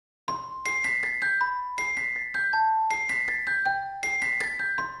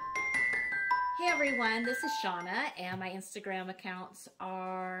everyone, this is Shauna, and my Instagram accounts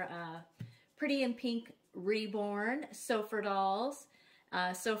are Pretty in Pink Reborn, Sofer Dolls,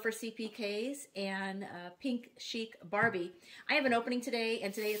 Sofer CPKs, and Pink Chic Barbie. I have an opening today,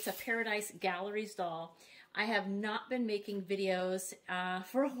 and today it's a Paradise Galleries doll. I have not been making videos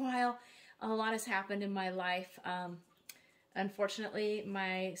for a while. A lot has happened in my life. Unfortunately,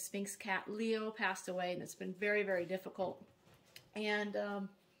 my Sphinx cat Leo passed away, and it's been very, very difficult. And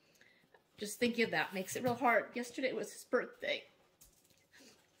just thinking of that makes it real hard. Yesterday was his birthday.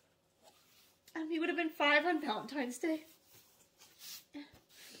 He would have been 5 on Valentine's Day.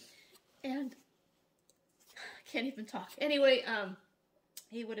 And I can't even talk. Anyway,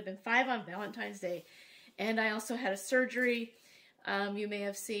 he would have been 5 on Valentine's Day. And I also had a surgery. You may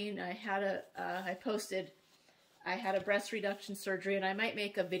have seen I had I posted I had a breast reduction surgery, and I might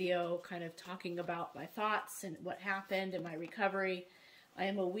make a video kind of talking about my thoughts and what happened and my recovery. I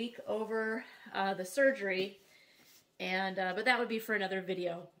am a week over the surgery, and but that would be for another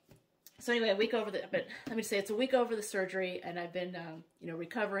video. So anyway, a week over the, but let me say it's a week over the surgery, and I've been you know,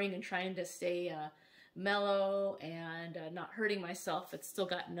 recovering and trying to stay mellow and not hurting myself. It's still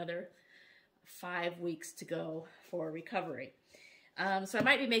got another 5 weeks to go for recovery. So I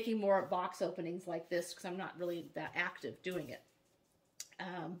might be making more box openings like this because I'm not really that active doing it.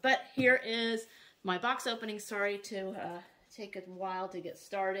 But here is my box opening. Sorry to take a while to get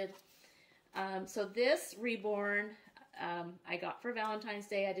started. So this Reborn I got for Valentine's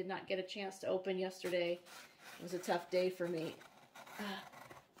Day. I did not get a chance to open yesterday. It was a tough day for me.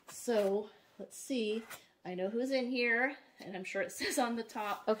 So let's see. I know who's in here, and I'm sure it says on the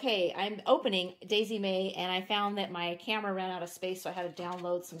top. Okay, I'm opening Daisy May, and I found that my camera ran out of space, so I had to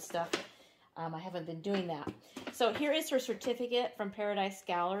download some stuff. I haven't been doing that. So here is her certificate from Paradise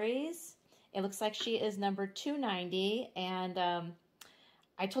Galleries. It looks like she is number 290, and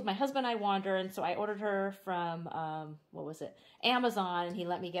I told my husband I wanted her, and so I ordered her from, what was it, Amazon, and he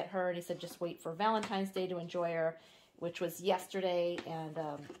let me get her, and he said just wait for Valentine's Day to enjoy her, which was yesterday, and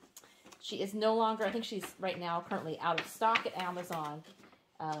she is no longer, I think she's right now currently out of stock at Amazon,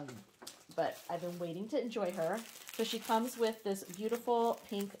 but I've been waiting to enjoy her. So she comes with this beautiful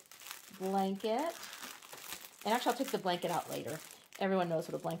pink blanket, and actually I'll take the blanket out later. Everyone knows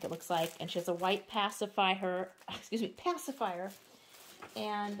what a blanket looks like, and she has a white pacifier,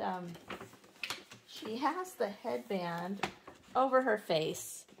 and she has the headband over her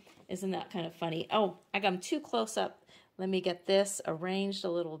face. Isn't that kind of funny? Oh, I got them too close up. Let me get this arranged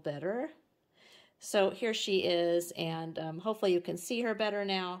a little better. So here she is, and hopefully you can see her better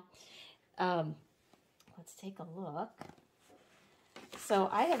now. Let's take a look. So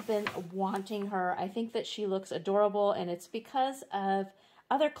I have been wanting her. I think that she looks adorable, and it's because of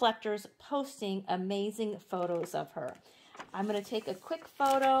other collectors posting amazing photos of her. I'm going to take a quick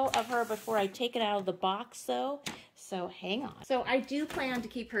photo of her before I take it out of the box, though. So hang on. So I do plan to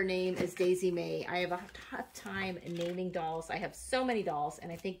keep her name as Daisy May. I have a tough time naming dolls. I have so many dolls,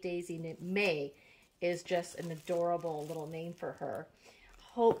 and I think Daisy May is just an adorable little name for her.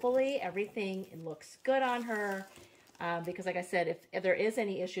 Hopefully everything looks good on her, because like I said, if there is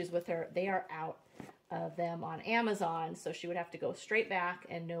any issues with her, they are out of them on Amazon, so she would have to go straight back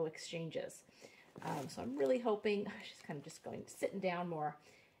and no exchanges. So I'm really hoping, she's kind of just going, sitting down more,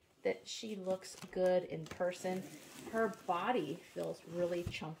 that she looks good in person. Her body feels really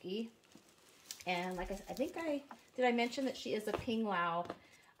chunky. And like I said, I think did I mention that she is a Ping Lau?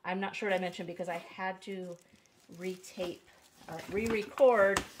 I'm not sure what I mentioned because I had to re-tape, or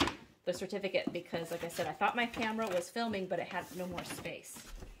re-record the certificate because, like I said, I thought my camera was filming, but it had no more space.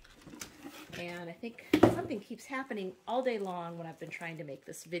 And I think something keeps happening all day long when I've been trying to make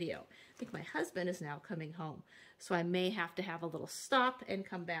this video. I think my husband is now coming home, so I may have to have a little stop and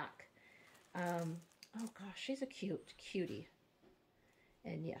come back. Oh gosh, she's a cutie.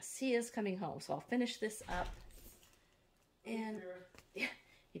 And yes, he is coming home, so I'll finish this up. And yeah,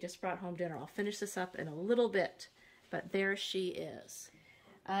 he just brought home dinner. I'll finish this up in a little bit, but there she is.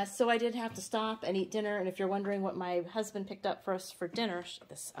 So I did have to stop and eat dinner, and if you're wondering what my husband picked up for us for dinner,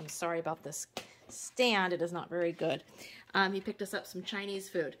 I'm sorry about this stand, it is not very good. He picked us up some Chinese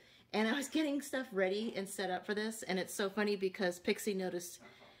food, and I was getting stuff ready and set up for this, and it's so funny because Pixie noticed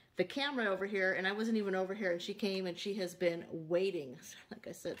the camera over here, and I wasn't even over here, and she came, and she has been waiting. Like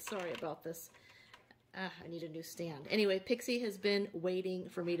I said, sorry about this. I need a new stand. Anyway, Pixie has been waiting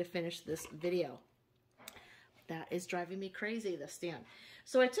for me to finish this video. That is driving me crazy, the stand.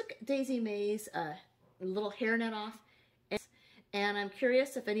 So I took Daisy May's little hairnet off, and I'm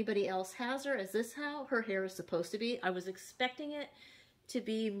curious if anybody else has her. Is this how her hair is supposed to be? I was expecting it to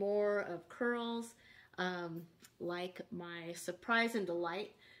be more of curls, like my Surprise and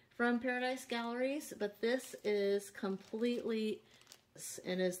Delight from Paradise Galleries, but this is completely,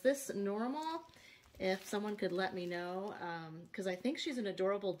 and is this normal? If someone could let me know, because I think she's an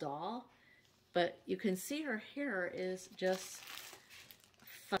adorable doll, but you can see her hair is just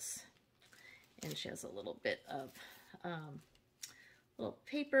fuzz. And she has a little bit of little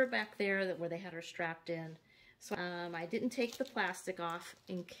paper back there where they had her strapped in. So I didn't take the plastic off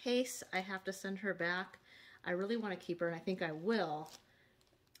in case I have to send her back. I really want to keep her, and I think I will.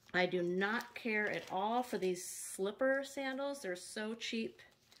 I do not care at all for these slipper sandals. They're so cheap.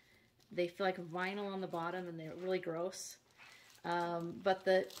 They feel like vinyl on the bottom, and they're really gross. But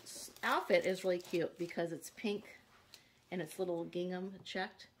the outfit is really cute because it's pink and it's little gingham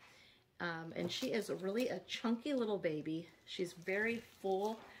checked. And she is really a chunky little baby. She's very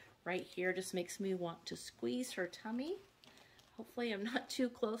full right here. Just makes me want to squeeze her tummy. Hopefully I'm not too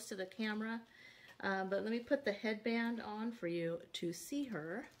close to the camera. But let me put the headband on for you to see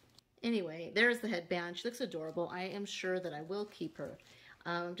her. Anyway, there's the headband. She looks adorable. I am sure that I will keep her.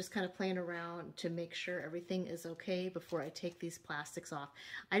 I'm just kind of playing around to make sure everything is okay before I take these plastics off.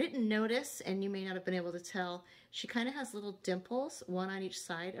 I didn't notice, and you may not have been able to tell, she kind of has little dimples, one on each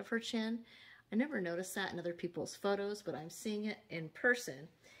side of her chin. I never noticed that in other people's photos, but I'm seeing it in person.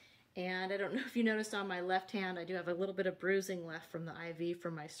 And I don't know if you noticed on my left hand, I do have a little bit of bruising left from the IV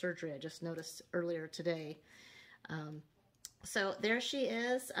from my surgery. I just noticed earlier today. So there she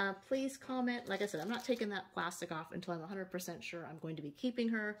is. Please comment. Like I said, I'm not taking that plastic off until I'm 100% sure I'm going to be keeping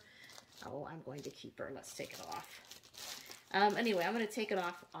her. Oh, I'm going to keep her. Let's take it off. Anyway, I'm going to take it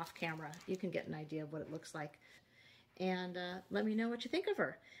off camera. You can get an idea of what it looks like. And let me know what you think of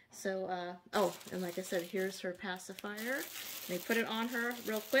her. So, oh, and like I said, here's her pacifier. Let me put it on her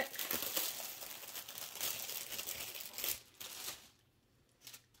real quick.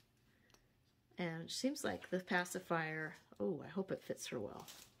 And it seems like the pacifier, oh, I hope it fits her well.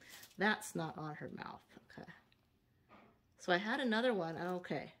 That's not on her mouth. Okay. So I had another one.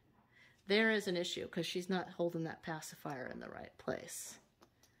 Okay. There is an issue because she's not holding that pacifier in the right place.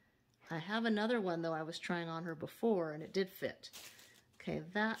 I have another one, though, I was trying on her before, and it did fit. Okay,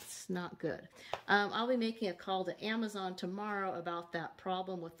 that's not good. I'll be making a call to Amazon tomorrow about that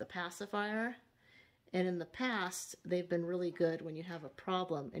problem with the pacifier. And in the past, they've been really good when you have a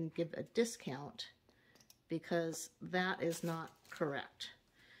problem and give a discount because that is not correct.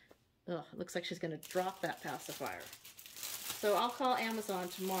 Ugh, it looks like she's going to drop that pacifier. So I'll call Amazon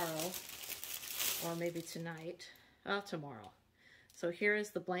tomorrow, or maybe tonight. Tomorrow. So here is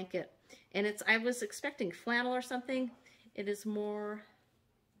the blanket. And I was expecting flannel or something. It is more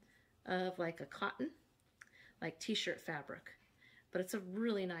of like a cotton, like t-shirt fabric. But it's a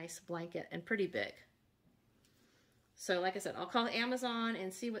really nice blanket and pretty big. So like I said, I'll call Amazon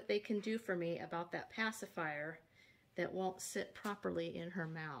and see what they can do for me about that pacifier that won't sit properly in her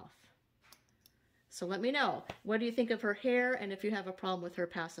mouth. So let me know. What do you think of her hair, and if you have a problem with her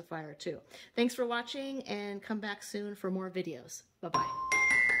pacifier too. Thanks for watching, and come back soon for more videos. Bye-bye.